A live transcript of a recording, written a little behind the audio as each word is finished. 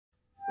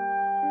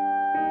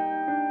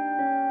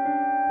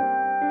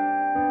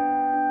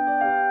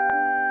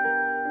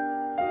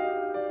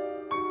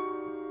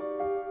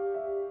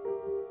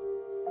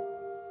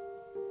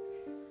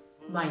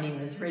My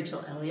name is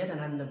Rachel Elliott and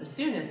I'm the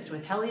bassoonist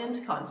with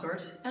Heliand,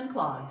 Consort, and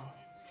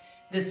Clogs.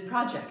 This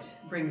project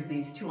brings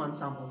these two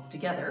ensembles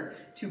together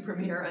to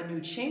premiere a new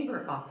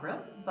chamber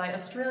opera by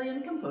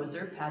Australian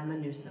composer Padma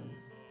Newsome.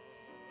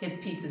 His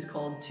piece is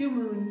called Two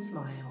Moon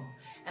Smile,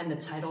 and the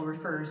title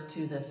refers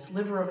to the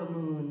sliver of a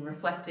moon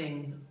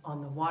reflecting on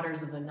the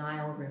waters of the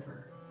Nile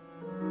River.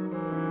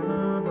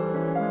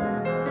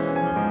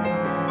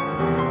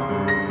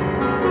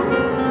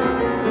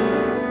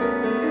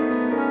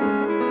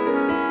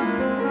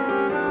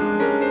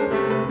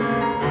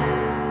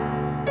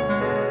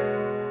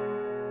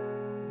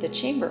 The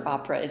chamber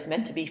opera is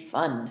meant to be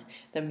fun.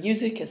 The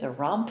music is a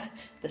romp,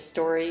 the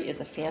story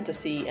is a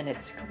fantasy, and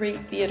it's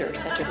great theater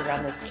centered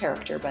around this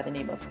character by the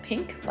name of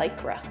Pink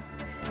Lycra.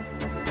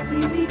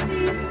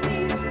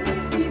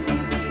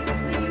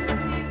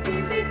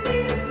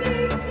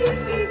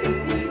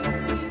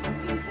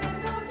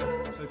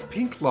 So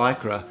Pink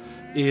Lycra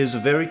is a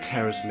very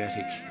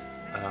charismatic,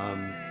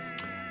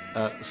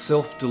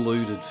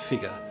 self-deluded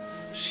figure.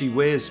 She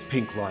wears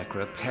pink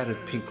lycra,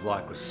 padded pink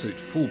lycra suit,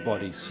 full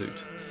body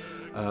suit.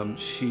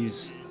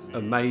 She's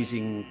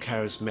amazing,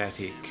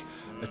 charismatic,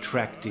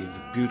 attractive,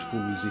 beautiful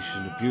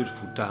musician, a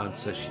beautiful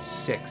dancer. She's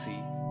sexy.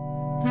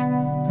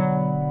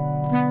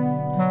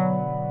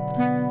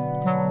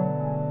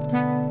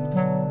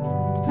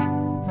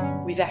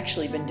 We've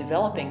actually been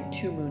developing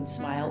Two Moon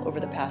Smile over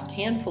the past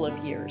handful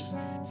of years,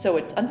 so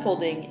it's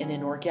unfolding in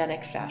an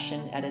organic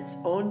fashion at its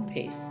own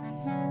pace.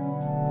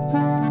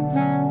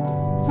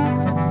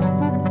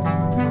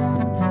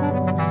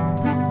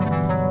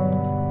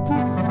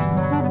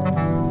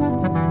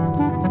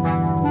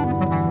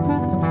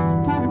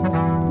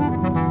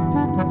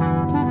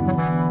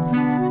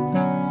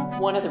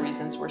 One of the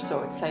reasons we're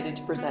so excited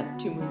to present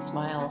Two Moon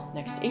Smile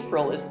next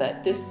April is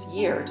that this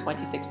year,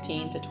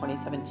 2016 to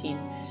 2017,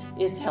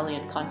 is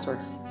Heliand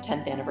Consort's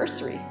 10th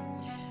anniversary.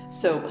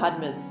 So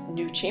Padma's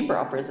new chamber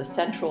opera is a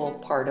central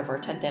part of our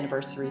 10th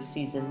anniversary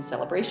season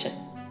celebration.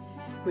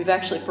 We've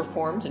actually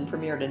performed and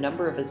premiered a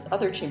number of his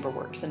other chamber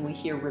works, and we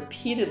hear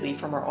repeatedly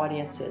from our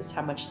audiences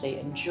how much they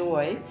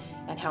enjoy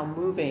and how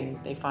moving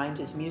they find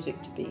his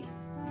music to be.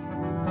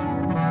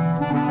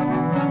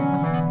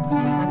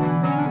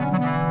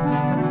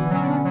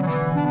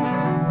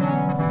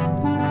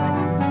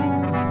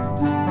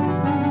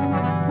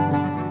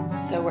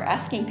 So we're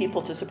asking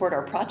people to support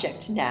our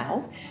project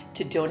now,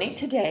 to donate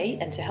today,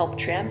 and to help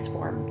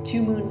transform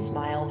Two Moon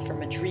Smile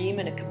from a dream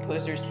in a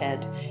composer's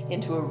head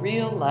into a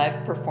real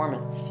live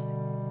performance.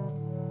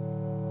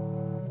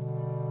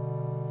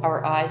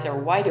 Our eyes are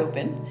wide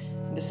open.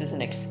 This is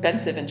an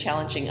expensive and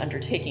challenging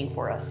undertaking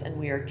for us, and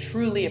we are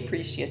truly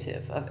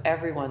appreciative of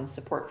everyone's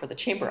support for the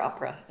chamber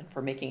opera and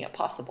for making it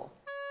possible.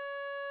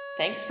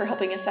 Thanks for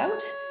helping us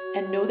out,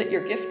 and know that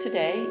your gift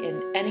today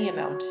in any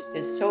amount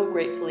is so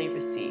gratefully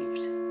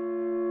received.